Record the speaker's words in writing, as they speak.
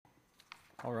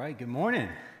All right, good morning.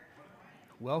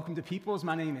 Welcome to Peoples.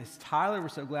 My name is Tyler. We're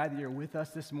so glad that you're with us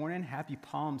this morning. Happy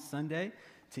Palm Sunday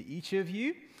to each of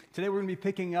you. Today we're going to be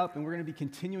picking up and we're going to be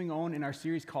continuing on in our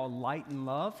series called Light and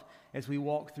Love as we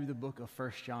walk through the book of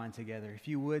 1 John together. If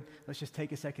you would, let's just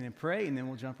take a second and pray and then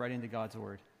we'll jump right into God's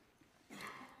Word.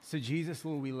 So Jesus,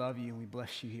 Lord, we love you and we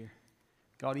bless you here.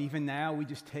 God, even now we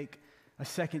just take a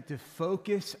second to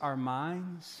focus our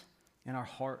minds and our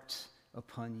hearts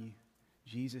upon you.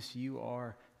 Jesus, you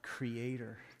are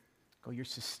creator. God, you're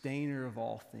sustainer of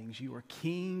all things. You are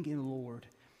King and Lord.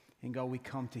 And God, we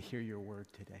come to hear your word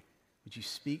today. Would you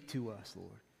speak to us,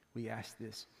 Lord? We ask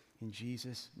this in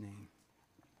Jesus' name.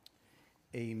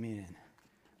 Amen.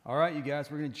 All right, you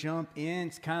guys, we're going to jump in.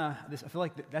 It's kind of this. I feel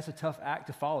like that's a tough act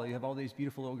to follow. You have all these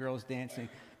beautiful little girls dancing,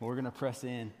 but we're going to press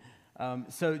in.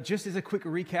 So just as a quick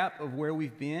recap of where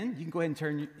we've been, you can go ahead and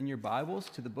turn in your Bibles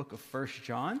to the book of 1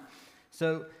 John.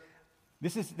 So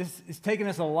This is taking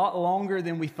us a lot longer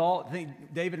than we thought. I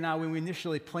think David and I, when we were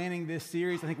initially planning this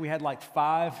series, I think we had like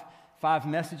five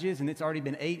messages, and it's already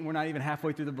been 8, and we're not even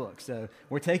halfway through the book. So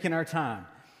we're taking our time.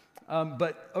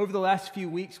 But over the last few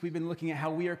weeks, we've been looking at how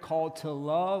we are called to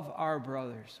love our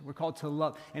brothers. We're called to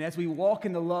love. And as we walk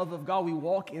in the love of God, we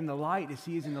walk in the light as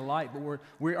he is in the light. But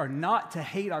we are not to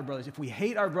hate our brothers. If we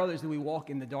hate our brothers, then we walk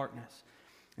in the darkness.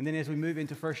 And then as we move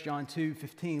into 1 John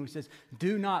 2:15, which says,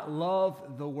 do not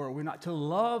love the world. We're not to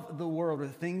love the world or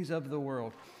the things of the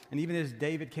world. And even as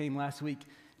David came last week,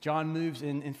 John moves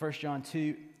in 1 John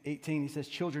 2:18. He says,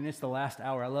 children, it's the last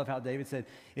hour. I love how David said,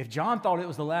 if John thought it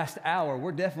was the last hour,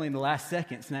 we're definitely in the last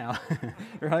seconds now.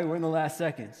 Right? We're in the last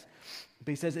seconds.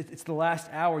 But he says it's the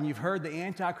last hour, and you've heard the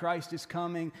Antichrist is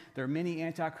coming. There are many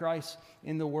Antichrists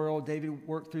in the world. David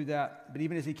worked through that. But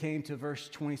even as he came to verse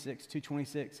 26,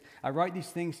 2:26, I write these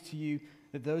things to you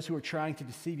that those who are trying to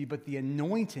deceive you, but the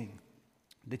anointing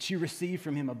that you receive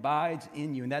from him abides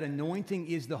in you. And that anointing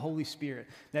is the Holy Spirit.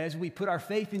 That as we put our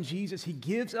faith in Jesus, he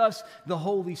gives us the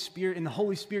Holy Spirit. And the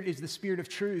Holy Spirit is the Spirit of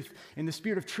truth. And the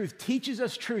Spirit of truth teaches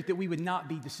us truth that we would not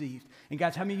be deceived. And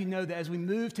guys, how many of you know that as we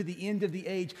move to the end of the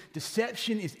age,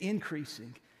 deception is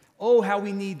increasing? Oh, how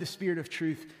we need the Spirit of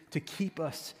truth to keep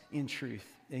us in truth.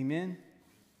 Amen?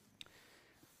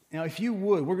 Now, if you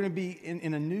would, we're going to be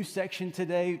in a new section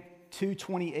today,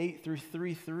 2:28 through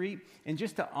 3:3. And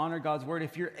just to honor God's word,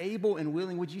 if you're able and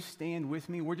willing, would you stand with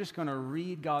me? We're just going to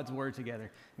read God's word together.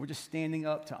 We're just standing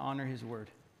up to honor his word.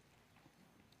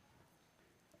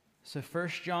 So 1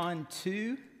 John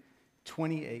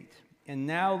 2:28. And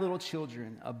now, little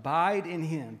children, abide in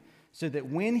him, so that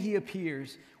when he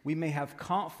appears, we may have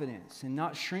confidence and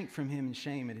not shrink from him in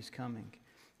shame at his coming.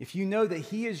 If you know that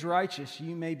he is righteous,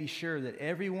 you may be sure that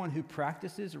everyone who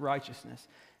practices righteousness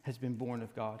has been born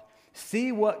of God.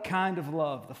 See what kind of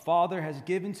love the Father has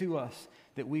given to us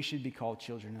that we should be called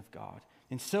children of God.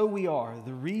 And so we are.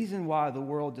 The reason why the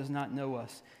world does not know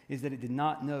us is that it did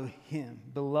not know him.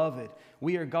 Beloved,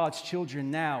 we are God's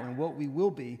children now, and what we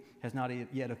will be has not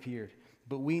yet appeared.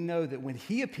 But we know that when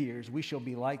he appears, we shall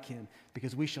be like him,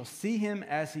 because we shall see him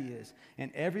as he is.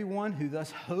 And everyone who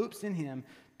thus hopes in him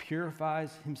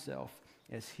purifies himself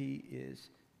as he is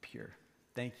pure.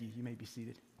 Thank you. You may be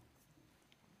seated.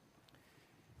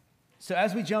 So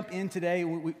as we jump in today,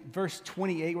 verse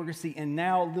 28, we're going to see, and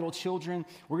now little children.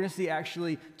 We're going to see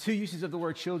actually two uses of the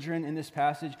word children in this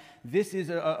passage. This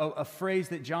is a phrase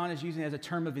that John is using as a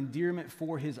term of endearment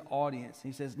for his audience.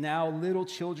 He says, now little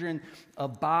children,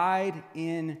 abide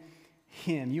in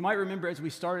him. You might remember as we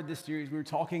started this series, we were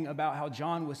talking about how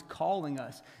John was calling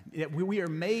us, that we are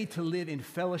made to live in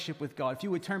fellowship with God. If you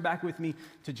would turn back with me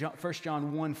to 1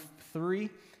 John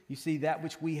 1:3. You see, that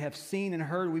which we have seen and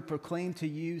heard, we proclaim to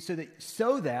you, so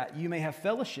that you may have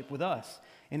fellowship with us.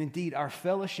 And indeed, our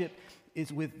fellowship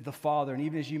is with the Father. And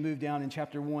even as you move down in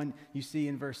chapter 1, you see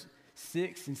in verse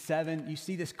 6 and 7, you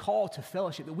see this call to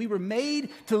fellowship, that we were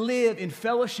made to live in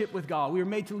fellowship with God. We were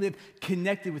made to live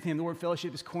connected with him. The word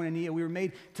fellowship is koinonia. We were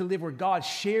made to live where God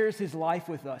shares his life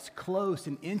with us, close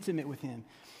and intimate with him.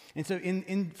 And so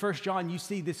in 1 John, you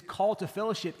see this call to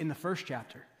fellowship in the first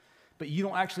chapter. But you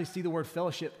don't actually see the word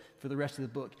fellowship for the rest of the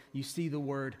book. You see the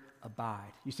word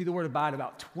abide. You see the word abide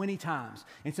about 20 times.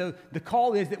 And so the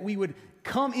call is that we would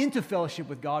come into fellowship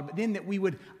with God, but then that we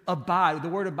would abide. The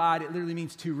word abide, it literally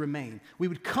means to remain. We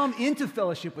would come into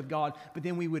fellowship with God, but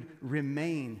then we would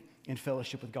remain in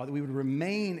fellowship with God, that we would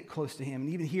remain close to him. And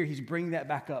even here, he's bringing that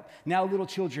back up. Now, little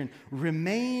children,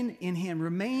 remain in him.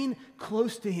 Remain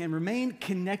close to him. Remain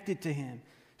connected to him,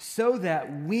 so that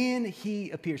when he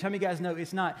appears. How many of you guys know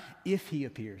it's not if he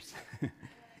appears?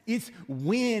 It's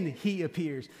when he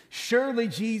appears. Surely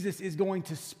Jesus is going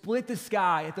to split the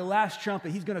sky at the last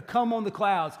trumpet. He's going to come on the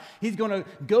clouds. He's going to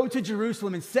go to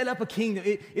Jerusalem and set up a kingdom.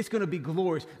 It's going to be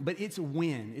glorious, but it's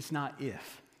when, it's not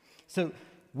if. So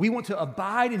we want to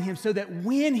abide in him so that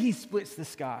when he splits the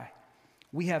sky,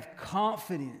 we have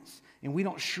confidence and we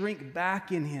don't shrink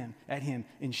back at him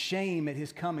in shame at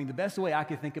his coming. The best way I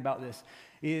could think about this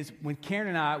is when Karen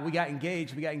and I, we got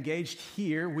engaged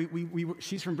here.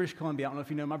 She's from British Columbia. I don't know if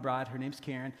you know my bride. Her name's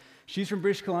Karen. She's from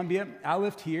British Columbia. I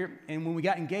lived here. And when we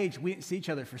got engaged, we didn't see each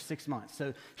other for 6 months.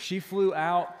 So she flew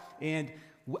out, and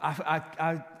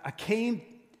I came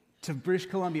to British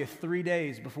Columbia 3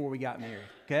 days before we got married,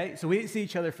 okay? So we didn't see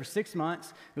each other for 6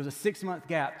 months. It was a 6-month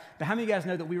gap. But how many of you guys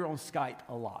know that we were on Skype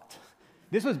a lot?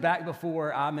 This was back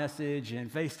before iMessage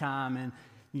and FaceTime and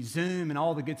Zoom and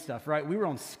all the good stuff, right? We were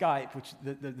on Skype, which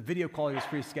the video quality was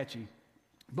pretty sketchy.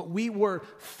 But we were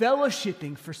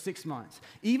fellowshipping for 6 months.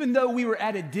 Even though we were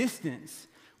at a distance,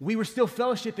 we were still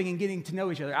fellowshipping and getting to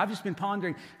know each other. I've just been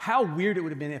pondering how weird it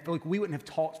would have been if we wouldn't have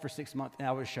talked for 6 months and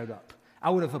I would have showed up. I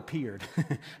would have appeared.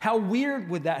 How weird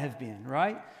would that have been,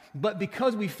 right? But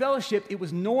because we fellowshiped, it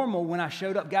was normal when I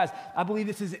showed up. Guys, I believe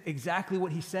this is exactly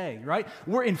what he's saying, right?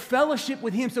 We're in fellowship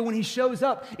with him, so when he shows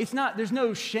up, there's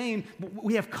no shame.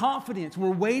 We have confidence. We're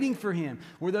waiting for him.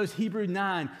 We're those Hebrew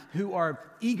 9 who are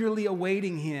eagerly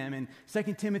awaiting him, and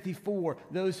 2 Timothy 4,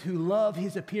 those who love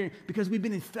his appearing because we've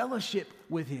been in fellowship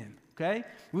with him, okay?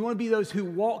 We want to be those who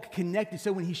walk connected,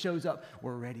 so when he shows up,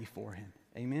 we're ready for him.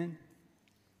 Amen?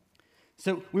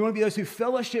 So we want to be those who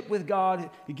fellowship with God.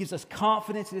 It gives us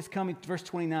confidence in his coming. Verse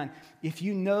 29, if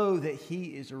you know that he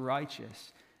is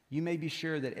righteous, you may be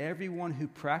sure that everyone who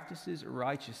practices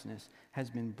righteousness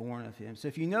has been born of him. So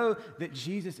if you know that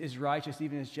Jesus is righteous,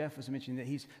 even as Jeff was mentioning, that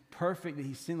he's perfect, that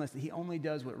he's sinless, that he only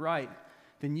does what's right,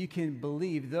 then you can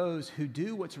believe those who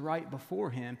do what's right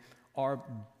before him are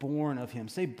born of him.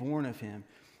 Say born of him.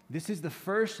 This is the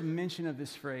first mention of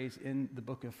this phrase in the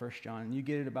book of 1 John. And you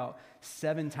get it about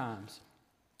 7 times.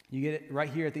 You get it right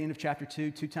here at the end of chapter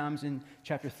 2, 2 times in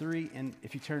chapter 3, and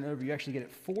if you turn it over, you actually get it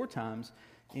 4 times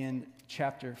in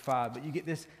chapter 5. But you get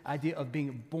this idea of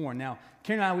being born. Now,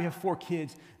 Karen and I, we have 4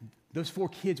 kids. Those 4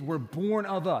 kids were born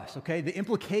of us, okay? The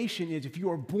implication is if you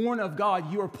are born of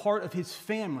God, you are part of his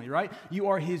family, right? You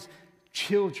are his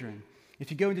children.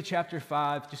 If you go into chapter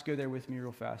 5, just go there with me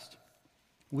real fast.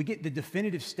 We get the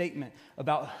definitive statement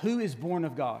about who is born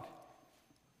of God.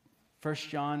 1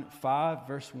 John 5,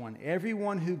 verse 1.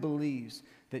 Everyone who believes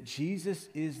that Jesus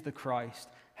is the Christ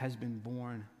has been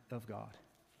born of God.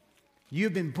 You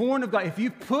have been born of God. If you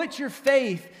put your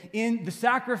faith in the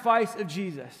sacrifice of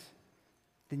Jesus,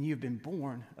 then you have been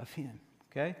born of him.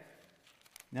 Okay?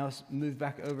 Now let's move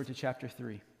back over to chapter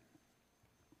 3.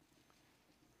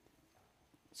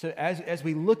 So as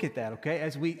we look at that, okay,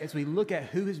 as we look at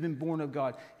who has been born of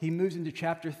God, he moves into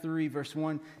chapter 3, verse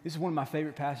 1. This is one of my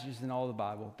favorite passages in all the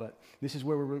Bible, but this is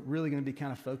where we're really going to be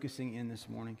kind of focusing in this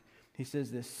morning. He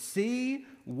says this, see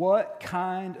what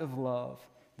kind of love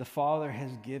the Father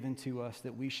has given to us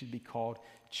that we should be called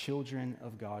children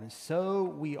of God. And so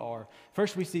we are.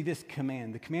 First, we see this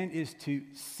command. The command is to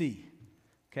see.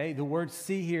 Okay, the word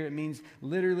see here, it means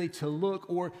literally to look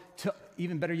or to,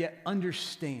 even better yet,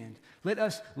 understand. Let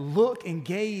us look and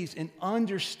gaze and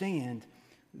understand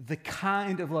the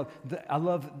kind of love. I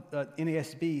love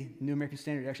NASB, New American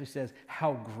Standard, actually says,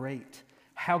 how great.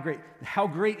 How great. How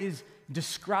great is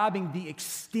describing the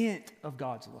extent of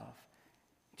God's love.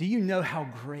 Do you know how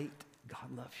great God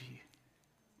loves you?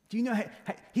 Do you know how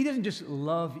he doesn't just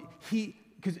love you,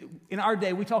 because in our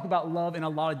day, we talk about love in a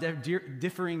lot of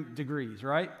differing degrees,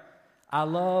 right? I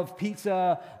love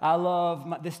pizza. I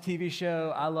love this TV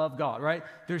show. I love God, right?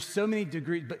 There's so many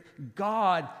degrees, but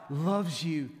God loves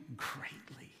you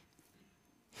greatly.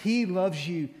 He loves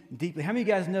you deeply. How many of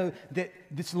you guys know that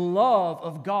this love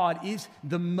of God is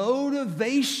the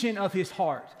motivation of his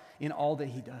heart in all that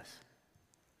he does?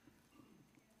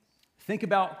 Think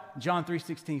about John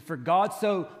 3:16. For God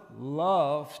so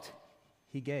loved,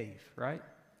 he gave, right?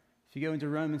 If you go into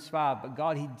Romans 5, but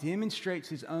God, he demonstrates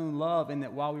his own love in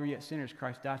that while we were yet sinners,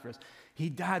 Christ died for us. He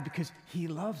died because he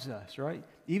loves us, right?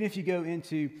 Even if you go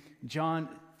into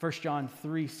 1 John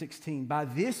 3:16, by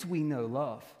this we know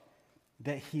love,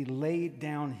 that he laid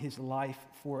down his life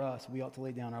for us. We ought to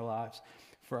lay down our lives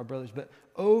for our brothers. But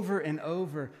over and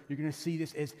over, you're going to see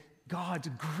this as God's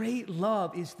great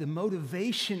love is the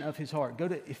motivation of his heart. Go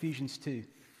to Ephesians 2.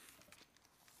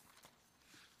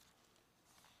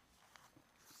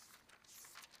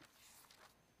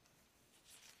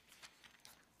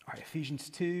 All right, Ephesians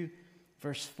 2,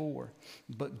 verse 4.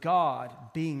 But God,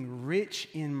 being rich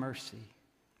in mercy,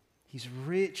 He's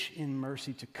rich in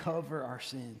mercy to cover our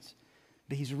sins.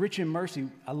 But he's rich in mercy.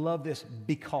 I love this,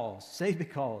 because. Say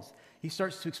because. He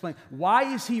starts to explain,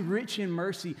 why is he rich in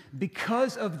mercy?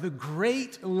 Because of the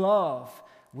great love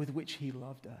with which he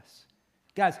loved us.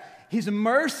 Guys, his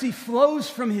mercy flows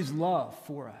from his love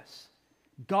for us.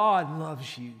 God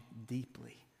loves you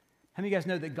deeply. How many of you guys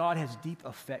know that God has deep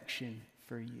affection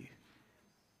for you?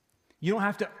 You don't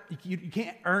have to, you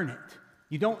can't earn it.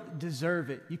 You don't deserve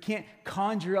it. You can't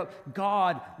conjure up.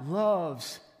 God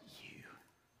loves you.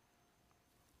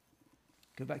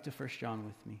 Go back to 1 John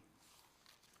with me.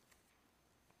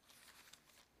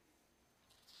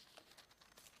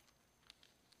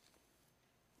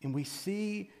 And we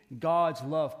see God's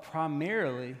love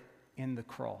primarily in the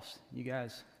cross. You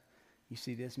guys, you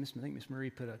see this? I think Miss Marie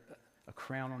put a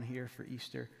crown on here for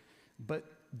Easter. But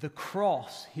the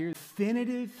cross here,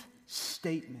 definitive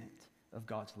statement of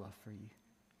God's love for you.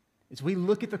 As we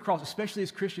look at the cross, especially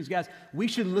as Christians, guys, we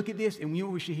should look at this and you know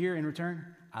what we should hear in return?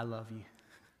 I love you.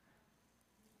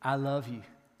 I love you.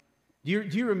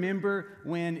 Do you remember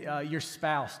when your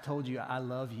spouse told you, I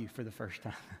love you for the first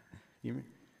time? You remember?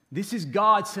 This is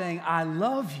God saying, I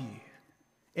love you.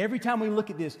 Every time we look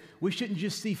at this, we shouldn't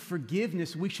just see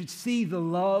forgiveness, we should see the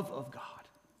love of God.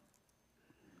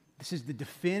 This is the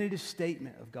definitive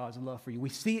statement of God's love for you. We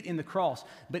see it in the cross,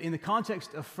 but in the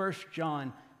context of 1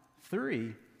 John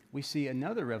 3, we see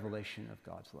another revelation of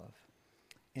God's love.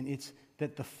 And it's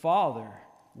that the Father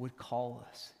would call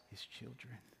us his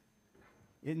children.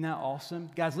 Isn't that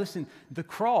awesome? Guys, listen, the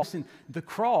cross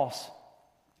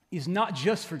is not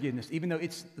just forgiveness, even though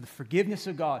it's the forgiveness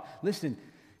of God. Listen,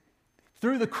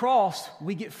 through the cross,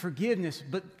 we get forgiveness,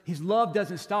 but his love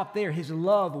doesn't stop there. His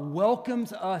love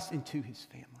welcomes us into his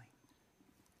family.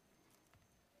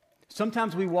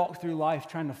 Sometimes we walk through life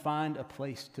trying to find a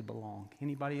place to belong.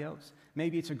 Anybody else?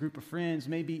 Maybe it's a group of friends.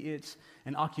 Maybe it's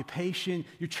an occupation.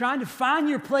 You're trying to find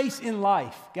your place in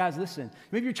life. Guys, listen.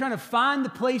 Maybe you're trying to find the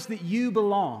place that you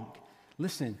belong.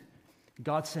 Listen,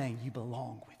 God's saying, you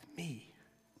belong with me.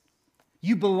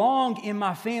 You belong in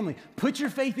my family. Put your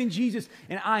faith in Jesus,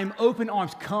 and I am open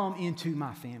arms. Come into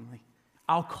my family.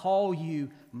 I'll call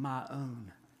you my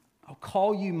own. I'll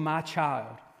call you my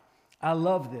child. I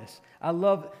love this.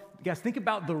 Guys, think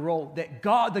about the role that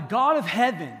God, the God of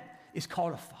heaven, is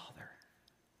called a father.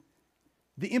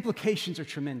 The implications are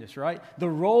tremendous, right? The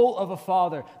role of a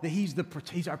father, that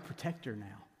he's our protector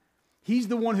now. He's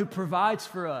the one who provides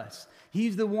for us.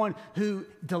 He's the one who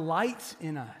delights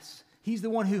in us. He's the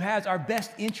one who has our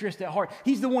best interest at heart.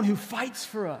 He's the one who fights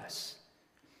for us.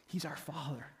 He's our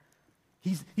Father.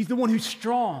 He's the one who's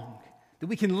strong, that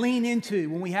we can lean into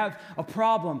when we have a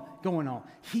problem going on.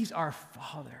 It's our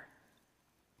Father.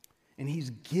 And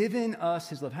he's given us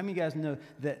his love. How many of you guys know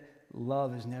that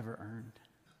love is never earned?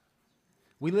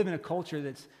 We live in a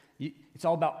culture it's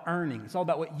all about earning. It's all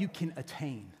about what you can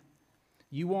attain.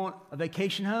 You want a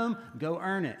vacation home? Go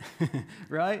earn it,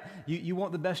 right? You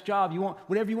want the best job? You want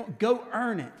whatever you want? Go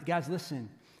earn it. Guys, listen.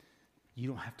 You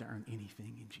don't have to earn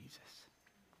anything in Jesus.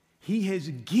 He has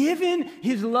given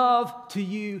his love to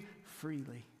you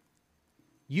freely.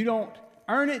 You don't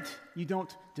earn it. You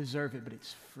don't deserve it, but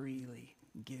it's freely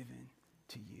given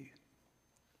to you.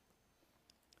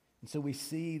 And so we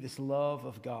see this love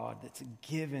of God that's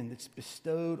given, that's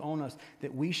bestowed on us,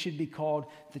 that we should be called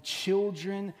the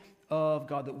children of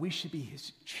God, that we should be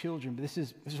his children. But this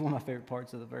is one of my favorite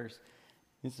parts of the verse.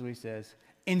 This is what he says.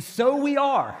 And so we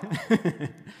are.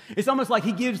 It's almost like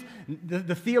he gives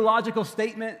the theological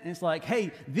statement, and it's like,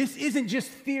 hey, this isn't just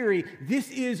theory, this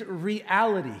is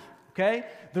reality, okay?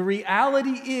 The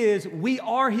reality is we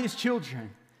are his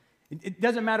children. It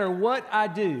doesn't matter what I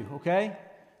do, okay?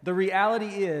 The reality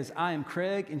is I am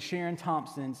Craig and Sharon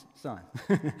Thompson's son.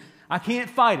 I can't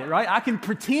fight it, right? I can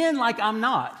pretend like I'm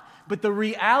not. But the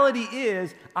reality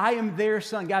is, I am their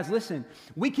son. Guys, listen,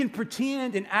 we can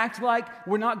pretend and act like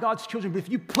we're not God's children, but if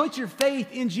you put your faith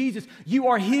in Jesus, you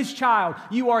are his child.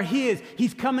 You are his.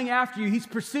 He's coming after you. He's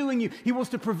pursuing you. He wants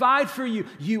to provide for you.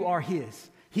 You are his.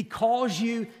 He calls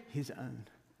you his own.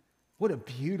 What a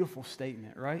beautiful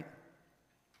statement, right?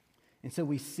 And so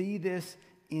we see this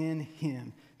in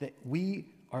him, that we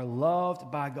are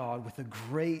loved by God with a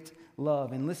great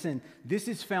love. And listen, this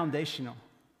is foundational.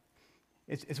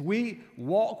 As we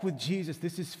walk with Jesus,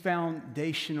 this is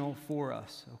foundational for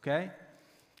us, okay?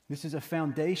 This is a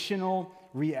foundational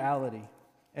reality,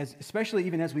 especially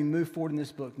even as we move forward in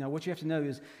this book. Now, what you have to know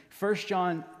is 1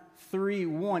 John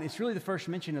 3:1, it's really the first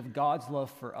mention of God's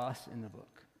love for us in the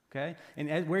book. okay?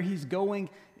 And where he's going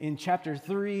in chapter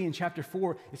 3 and chapter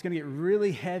 4, it's going to get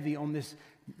really heavy on this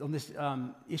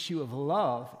issue of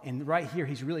love. And right here,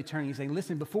 he's really turning. He's saying,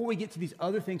 listen, before we get to these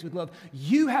other things with love,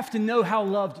 you have to know how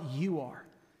loved you are.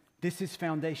 This is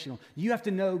foundational. You have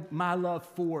to know my love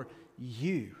for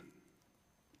you.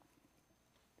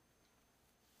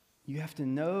 You have to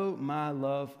know my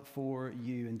love for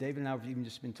you. And David and I have even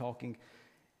just been talking,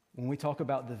 when we talk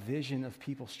about the vision of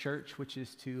People's Church, which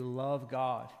is to love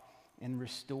God and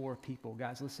restore people.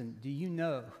 Guys, listen, do you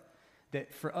know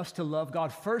that for us to love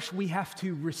God, first we have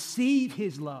to receive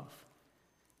his love?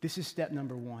 This is step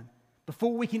number one.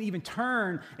 Before we can even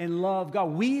turn and love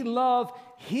God, we love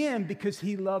him because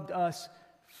he loved us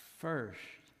first.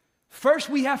 First,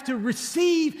 we have to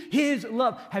receive his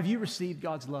love. Have you received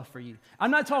God's love for you?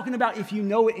 I'm not talking about if you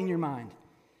know it in your mind,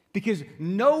 because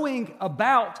knowing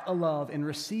about a love and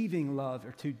receiving love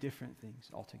are two different things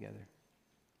altogether.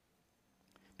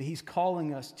 But he's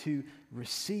calling us to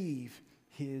receive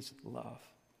his love.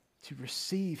 To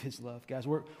receive his love. Guys,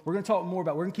 we're going to talk more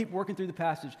about it. We're going to keep working through the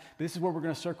passage, but this is where we're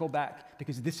going to circle back,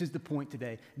 because this is the point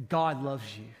today. God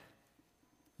loves you.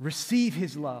 Receive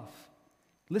his love.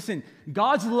 Listen,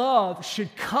 God's love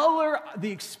should color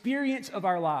the experience of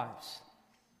our lives.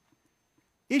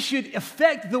 It should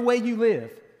affect the way you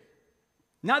live.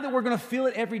 Not that we're going to feel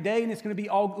it every day and it's going to be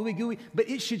all gooey gooey, but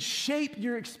it should shape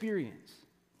your experience.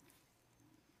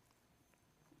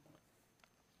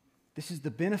 This is the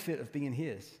benefit of being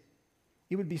his.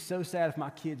 It would be so sad if my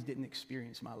kids didn't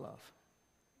experience my love.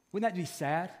 Wouldn't that be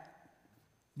sad?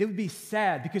 It would be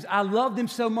sad because I love them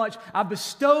so much. I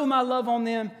bestow my love on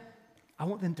them. I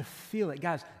want them to feel it.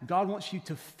 Guys, God wants you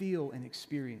to feel and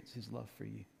experience his love for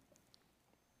you.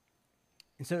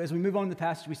 And so as we move on to the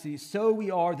passage, we see, so we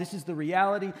are, this is the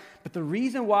reality. But the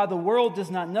reason why the world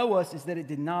does not know us is that it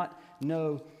did not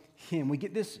know him. We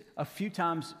get this a few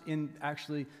times in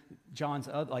actually John's,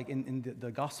 like in the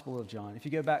Gospel of John. If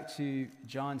you go back to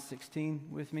John 16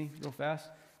 with me real fast,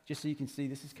 just so you can see,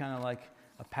 this is kind of like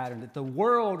a pattern, that the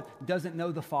world doesn't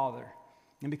know the Father.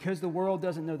 And because the world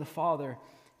doesn't know the Father,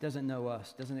 doesn't know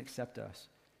us, doesn't accept us.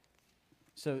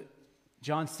 So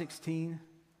John 16,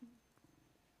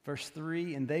 verse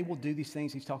 3, and they will do these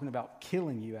things. He's talking about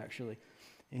killing you, actually.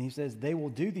 And he says, they will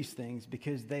do these things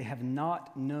because they have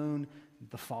not known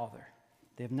the Father.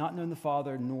 They have not known the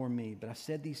Father nor me. But I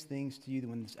said these things to you that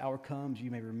when this hour comes,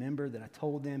 you may remember that I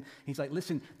told them. He's like,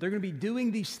 listen, they're going to be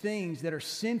doing these things that are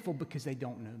sinful because they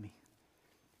don't know me.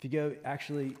 If you go,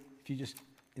 actually, if you just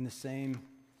in the same,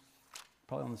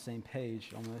 probably on the same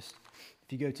page almost.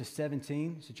 If you go to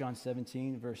 17, so John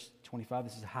 17, verse 25,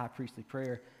 this is a high priestly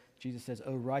prayer. Jesus says,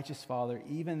 O righteous Father,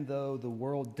 even though the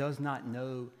world does not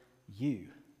know you,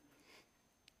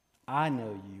 I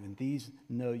know you, and these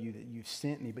know you that you've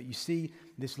sent me. But you see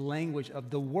this language of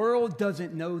the world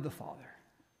doesn't know the Father,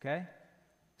 okay?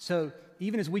 So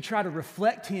even as we try to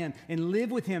reflect him and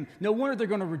live with him, no wonder they're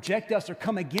going to reject us or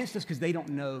come against us because they don't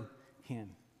know him.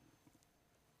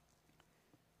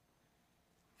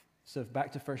 So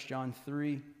back to 1 John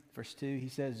 3, verse 2, he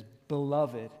says,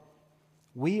 Beloved,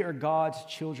 we are God's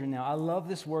children now. I love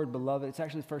this word, beloved. It's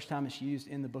actually the first time it's used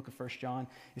in the book of 1 John.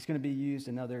 It's going to be used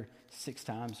another 6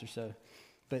 times or so.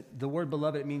 But the word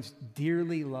beloved, it means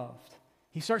dearly loved.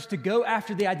 He starts to go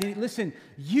after the identity. Listen,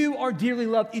 you are dearly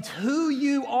loved. It's who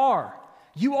you are.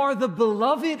 You are the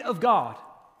beloved of God.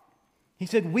 He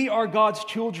said, we are God's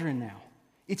children now.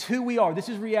 It's who we are. This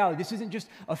is reality. This isn't just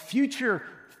a future,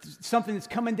 something that's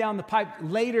coming down the pipe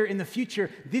later in the future.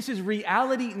 This is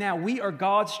reality now. We are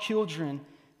God's children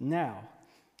now.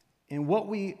 And what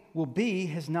we will be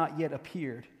has not yet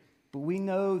appeared. But we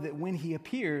know that when he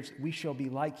appears, we shall be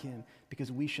like him,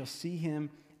 because we shall see him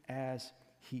as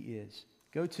he is.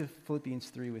 Go to Philippians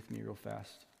 3 with me real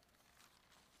fast.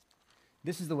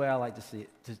 This is the way I like to see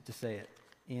it, to say it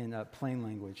in plain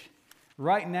language.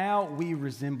 Right now, we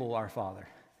resemble our Father.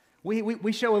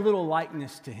 We show a little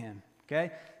likeness to him,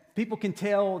 okay? People can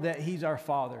tell that he's our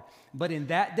Father. But in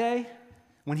that day,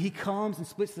 when he comes and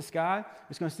splits the sky,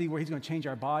 it's going to see where he's going to change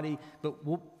our body, but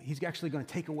he's actually going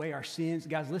to take away our sins.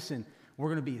 Guys, listen, we're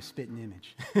going to be a spitting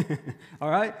image. All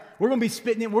right? We're going to be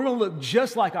spitting it. We're going to look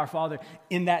just like our Father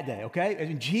in that day, okay? And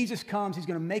when Jesus comes, he's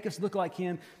going to make us look like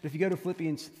him. But if you go to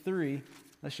Philippians 3,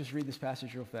 let's just read this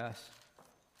passage real fast.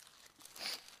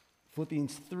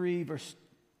 Philippians 3, verse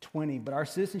 20, but our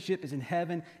citizenship is in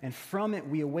heaven, and from it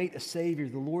we await a Savior,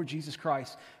 the Lord Jesus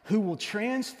Christ, who will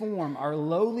transform our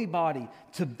lowly body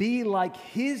to be like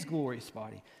his glorious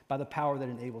body by the power that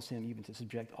enables him even to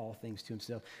subject all things to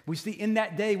himself. We see in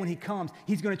that day when he comes,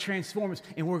 he's going to transform us,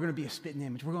 and we're going to be a spitting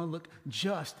image. We're going to look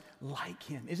just like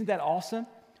him. Isn't that awesome?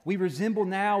 We resemble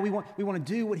now. We want to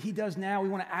do what he does now. We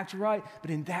want to act right.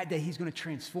 But in that day, he's going to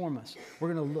transform us.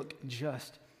 We're going to look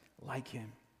just like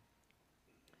him.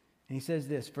 And he says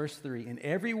this, verse 3, and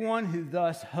everyone who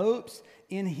thus hopes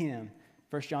in him,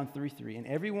 1 John 3:3, and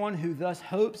everyone who thus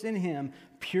hopes in him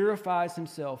purifies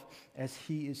himself as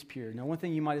he is pure. Now, one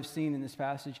thing you might have seen in this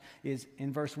passage is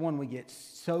in verse 1 we get,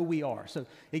 so we are. So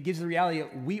it gives the reality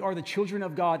that we are the children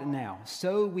of God now.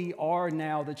 So we are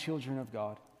now the children of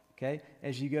God. Okay?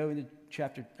 As you go into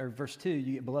verse 2,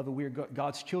 you get, beloved, we are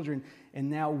God's children, and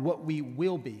now what we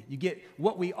will be. You get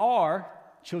what we are,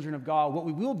 children of God. What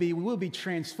we will be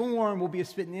transformed. We'll be a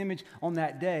spitting image on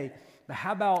that day. But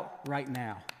how about right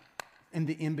now? In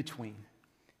the in-between,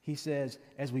 he says,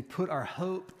 as we put our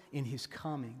hope in his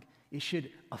coming, it should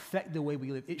affect the way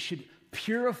we live. It should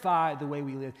purify the way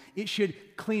we live. It should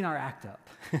clean our act up.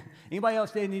 Anybody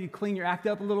else today need to clean your act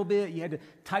up a little bit? You had to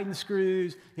tighten the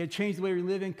screws. You had to change the way you're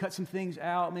living, cut some things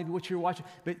out, maybe what you're watching.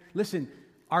 But listen,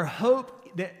 our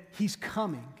hope that he's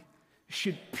coming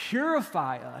should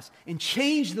purify us and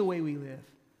change the way we live.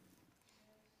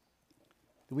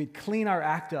 That we'd clean our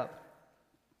act up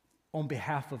on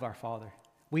behalf of our Father.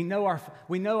 We know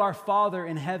our Father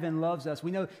in heaven loves us.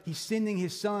 We know he's sending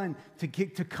his Son to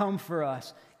come for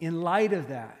us. In light of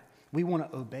that, we want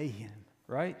to obey him,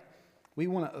 right? We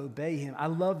want to obey him. I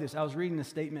love this. I was reading a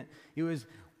statement. It was,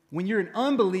 when you're an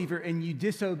unbeliever and you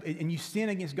disobey and you sin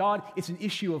against God, it's an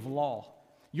issue of law.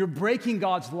 You're breaking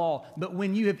God's law. But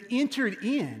when you have entered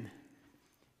in,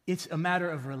 it's a matter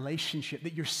of relationship,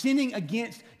 that you're sinning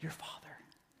against your Father.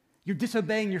 You're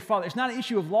disobeying your Father. It's not an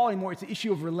issue of law anymore. It's an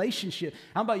issue of relationship.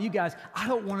 How about you guys? I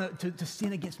don't want to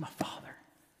sin against my Father.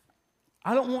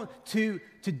 I don't want to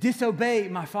disobey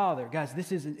my Father. Guys,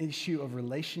 this is an issue of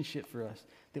relationship for us,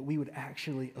 that we would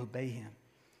actually obey him.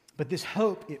 But this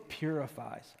hope, it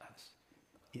purifies us.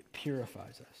 It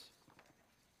purifies us.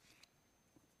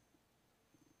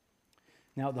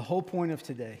 Now, the whole point of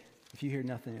today, if you hear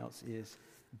nothing else, is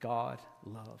God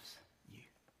loves you.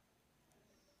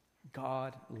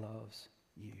 God loves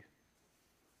you.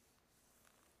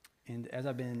 And as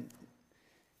I've been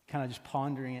kind of just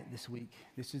pondering it this week,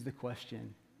 this is the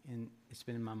question, and it's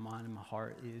been in my mind and my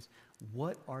heart, is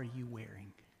what are you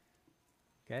wearing?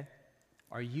 Okay?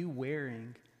 Are you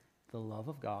wearing the love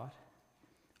of God,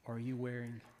 or are you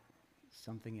wearing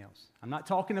something else? I'm not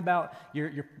talking about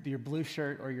your blue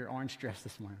shirt or your orange dress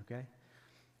this morning, okay?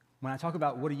 When I talk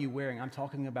about what are you wearing, I'm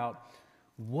talking about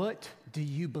what do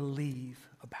you believe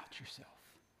about yourself?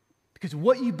 Because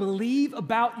what you believe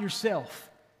about yourself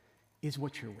is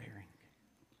what you're wearing.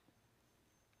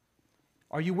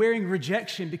 Are you wearing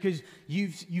rejection because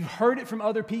you've heard it from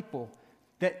other people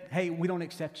that, hey, we don't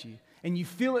accept you? And you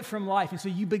feel it from life, and so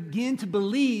you begin to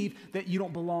believe that you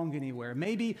don't belong anywhere.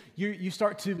 Maybe you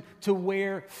start to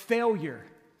wear failure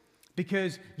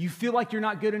because you feel like you're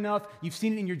not good enough. You've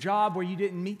seen it in your job where you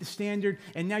didn't meet the standard,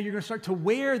 and now you're going to start to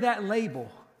wear that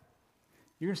label.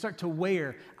 You're going to start to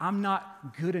wear, I'm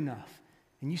not good enough.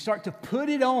 And you start to put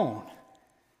it on,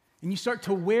 and you start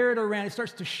to wear it around. It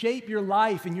starts to shape your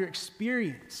life and your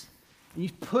experience. And you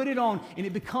put it on, and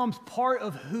it becomes part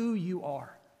of who you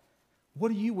are. What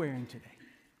are you wearing today?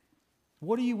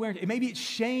 What are you wearing? Maybe it's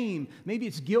shame. Maybe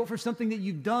it's guilt for something that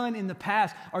you've done in the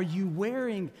past. Are you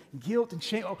wearing guilt and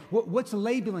shame? What's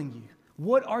labeling you?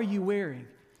 What are you wearing?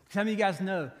 Because how many of you guys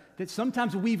know that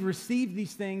sometimes we've received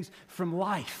these things from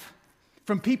life,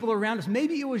 from people around us?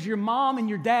 Maybe it was your mom and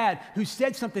your dad who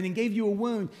said something and gave you a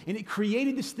wound, and it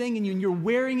created this thing in you, and you're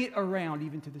wearing it around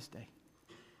even to this day.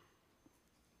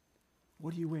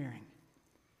 What are you wearing?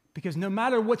 Because no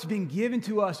matter what's been given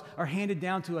to us or handed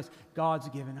down to us, God's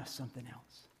given us something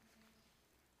else.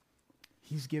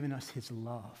 He's given us his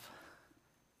love.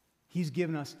 He's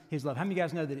given us his love. How many of you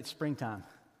guys know that it's springtime?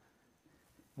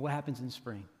 What happens in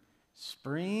spring?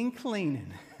 Spring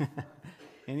cleaning.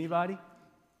 Anybody?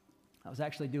 I was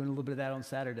actually doing a little bit of that on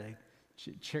Saturday,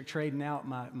 trading out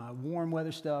my warm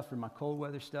weather stuff for my cold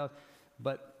weather stuff.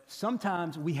 But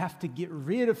sometimes we have to get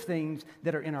rid of things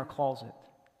that are in our closet.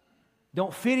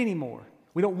 Don't fit anymore.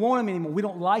 We don't want them anymore. We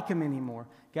don't like them anymore.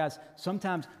 Guys,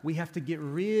 sometimes we have to get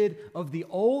rid of the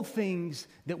old things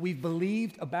that we've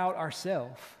believed about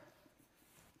ourselves.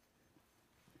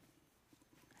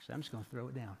 Actually, I'm just going to throw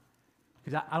it down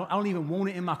because I don't even want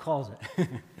it in my closet.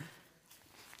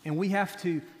 And we have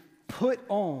to put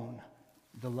on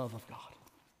the love of God.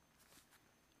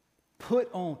 Put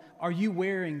on. Are you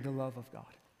wearing the love of God?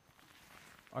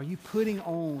 Are you putting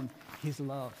on his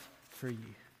love for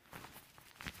you?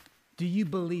 Do you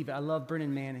believe it? I love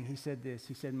Brennan Manning. He said this.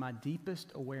 He said, my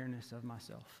deepest awareness of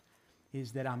myself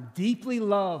is that I'm deeply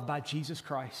loved by Jesus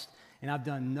Christ, and I've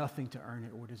done nothing to earn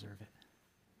it or deserve it.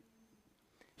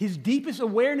 His deepest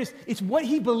awareness, it's what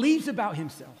he believes about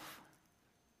himself.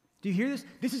 Do you hear this?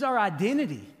 This is our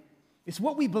identity. It's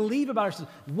what we believe about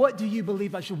ourselves. What do you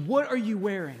believe about yourself? What are you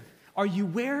wearing? Are you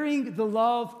wearing the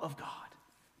love of God?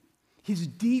 His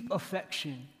deep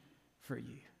affection for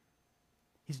you.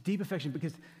 His deep affection,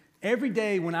 because every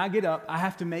day when I get up, I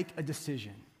have to make a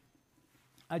decision.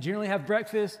 I generally have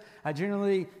breakfast, I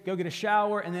generally go get a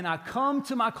shower, and then I come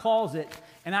to my closet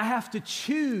and I have to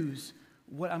choose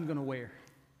what I'm going to wear.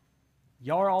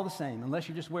 Y'all are all the same, unless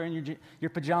you're just wearing your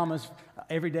pajamas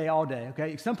every day, all day,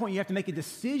 okay? At some point, you have to make a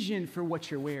decision for what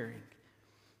you're wearing.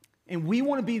 And we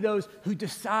want to be those who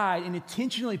decide and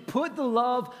intentionally put the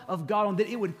love of God on, that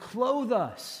it would clothe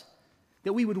us,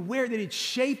 that we would wear it, that it'd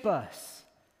shape us.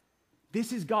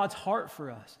 This is God's heart for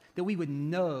us, that we would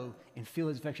know and feel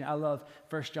his affection. I love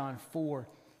 1 John 4,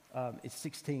 it's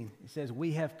 16. It says,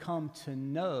 we have come to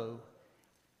know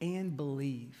and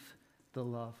believe the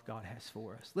love God has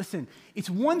for us. Listen, it's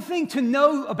one thing to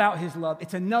know about his love.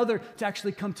 It's another to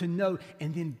actually come to know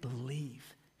and then believe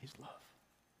his love.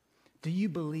 Do you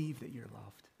believe that you're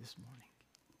loved this morning?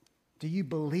 Do you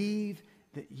believe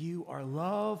that you are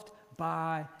loved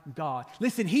by God?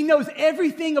 Listen, he knows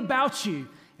everything about you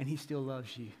and he still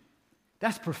loves you.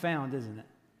 That's profound, isn't it?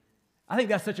 I think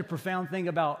that's such a profound thing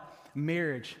about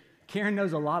marriage. Karen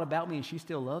knows a lot about me and she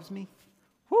still loves me.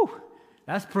 Whew,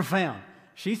 that's profound.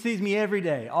 She sees me every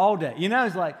day, all day. You know,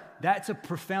 it's like, that's a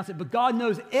profound thing. But God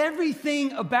knows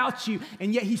everything about you,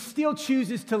 and yet he still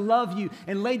chooses to love you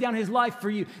and lay down his life for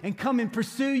you and come and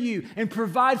pursue you and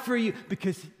provide for you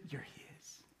because you're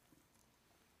his.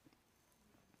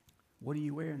 What are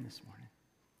you wearing this morning?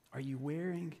 Are you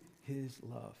wearing his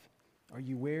love? Are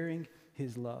you wearing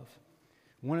his love?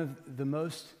 One of the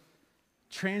most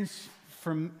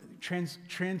transforming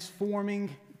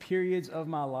periods of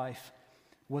my life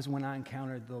was when I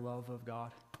encountered the love of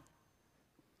God.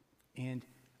 And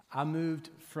I moved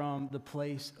from the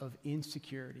place of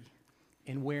insecurity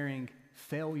and wearing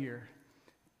failure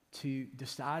to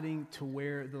deciding to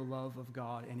wear the love of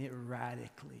God, and it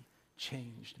radically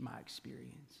changed my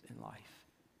experience in life.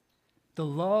 The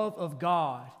love of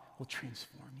God will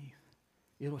transform you.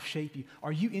 It'll shape you.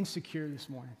 Are you insecure this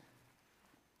morning?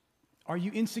 Are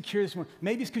you insecure this morning?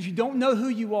 Maybe it's because you don't know who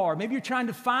you are. Maybe you're trying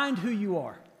to find who you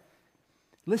are.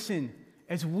 Listen,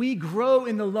 as we grow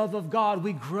in the love of God,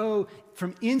 we grow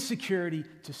from insecurity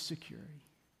to security.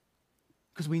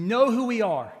 Because we know who we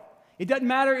are. It doesn't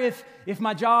matter if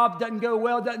my job doesn't go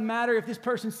well. It doesn't matter if this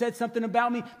person said something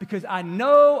about me, because I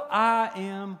know I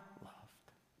am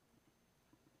loved.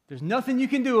 There's nothing you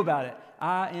can do about it.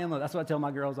 I am loved. That's what I tell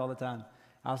my girls all the time.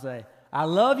 I'll say, I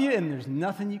love you, and there's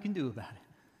nothing you can do about it.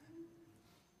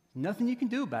 Nothing you can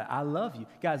do about it. I love you.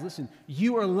 Guys, listen,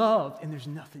 you are loved, and there's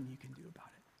nothing you can do about it.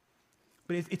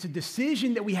 But it's a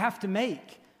decision that we have to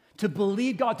make to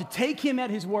believe God, to take him at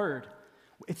his word.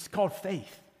 It's called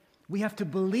faith. We have to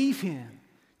believe him,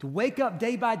 to wake up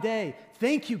day by day.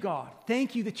 Thank you, God.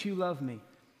 Thank you that you love me.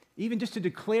 Even just to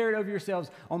declare it over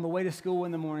yourselves on the way to school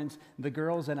in the mornings. The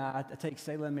girls and I take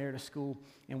Selah and Mary to school,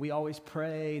 and we always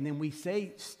pray, and then we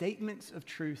say statements of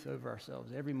truth over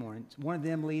ourselves every morning. One of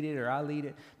them lead it or I lead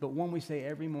it, but one we say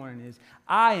every morning is,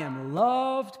 I am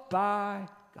loved by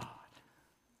God.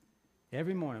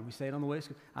 Every morning we say it on the way to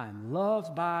school. I am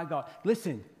loved by God.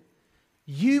 Listen,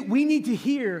 we need to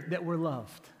hear that we're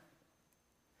loved.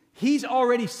 He's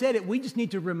already said it. We just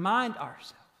need to remind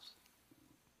ourselves.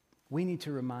 We need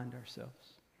to remind ourselves.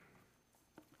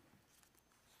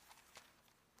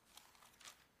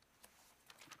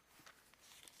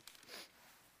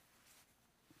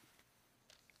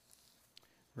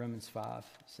 Romans 5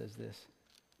 says this.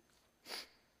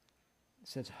 It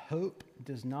says, hope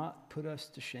does not put us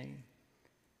to shame,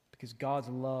 because God's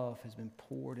love has been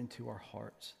poured into our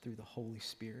hearts through the Holy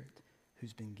Spirit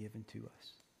who's been given to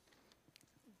us.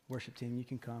 Worship team, you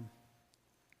can come.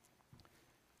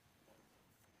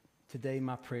 Today,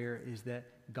 my prayer is that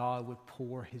God would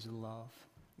pour his love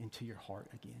into your heart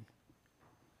again.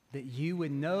 That you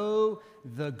would know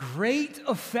the great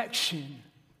affection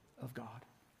of God.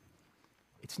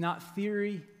 It's not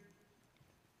theory,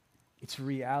 it's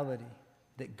reality.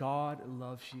 That God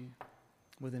loves you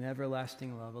with an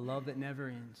everlasting love, a love that never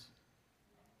ends.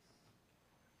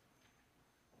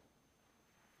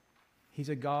 He's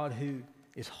a God who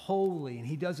is holy, and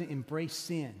he doesn't embrace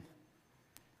sin,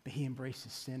 but he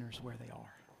embraces sinners where they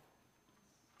are.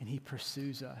 And he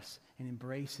pursues us and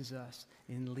embraces us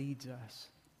and leads us.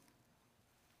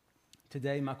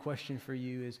 Today, my question for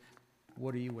you is,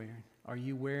 what are you wearing? Are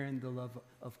you wearing the love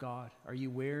of God? Are you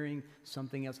wearing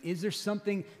something else? Is there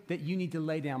something that you need to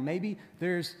lay down? Maybe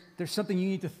there's something you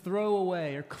need to throw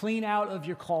away or clean out of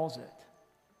your closet.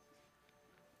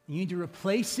 You need to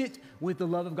replace it with the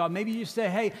love of God. Maybe you say,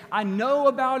 hey, I know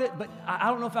about it, but I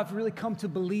don't know if I've really come to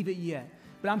believe it yet.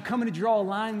 But I'm coming to draw a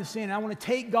line in the sand. I want to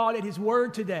take God at His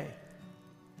word today.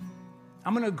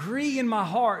 I'm going to agree in my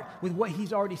heart with what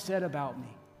He's already said about me.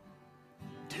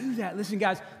 Do that. Listen,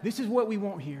 guys, this is what we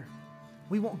want here.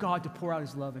 We want God to pour out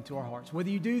His love into our hearts. Whether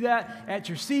you do that at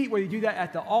your seat, whether you do that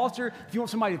at the altar, if you want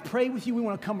somebody to pray with you, we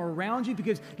want to come around you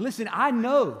because, listen, I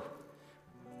know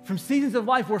from seasons of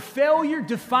life where failure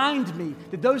defined me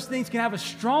that those things can have a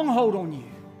stronghold on you.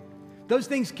 Those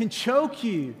things can choke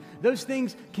you. Those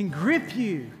things can grip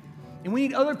you. And we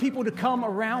need other people to come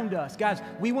around us. Guys,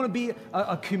 we want to be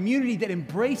a community that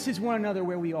embraces one another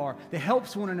where we are, that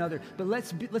helps one another. But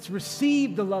let's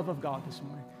receive the love of God this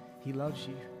morning. He loves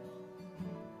you.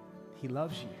 He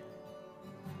loves you.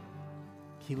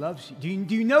 He loves you.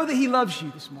 Do you know that He loves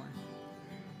you this morning?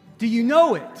 Do you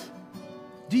know it?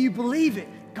 Do you believe it?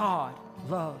 God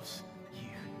loves you.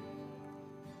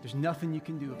 There's nothing you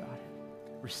can do about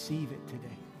it. Receive it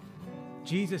today.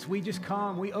 Jesus, we just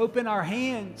come. We open our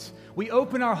hands. We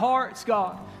open our hearts,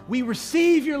 God. We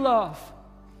receive your love.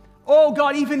 Oh,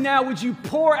 God, even now, would you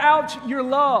pour out your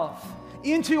love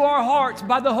into our hearts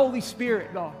by the Holy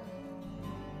Spirit, God?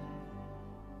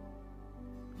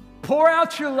 Pour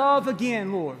out your love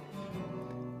again, Lord,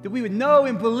 that we would know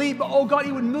and believe, but oh, God,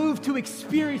 it would move to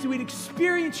experience, we'd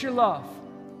experience your love.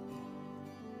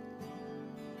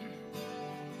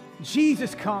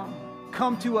 Jesus, come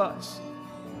to us.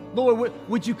 Lord,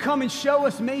 would you come and show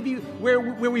us maybe where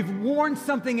we've worn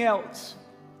something else,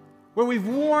 where we've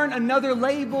worn another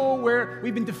label, where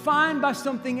we've been defined by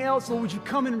something else. Lord, would you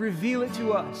come and reveal it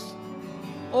to us?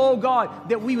 Oh God,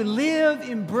 that we would live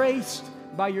embraced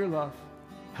by your love.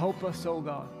 Help us, oh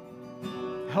God.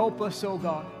 Help us, oh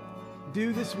God.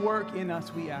 Do this work in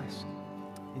us, we ask.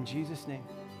 In Jesus' name,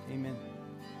 amen.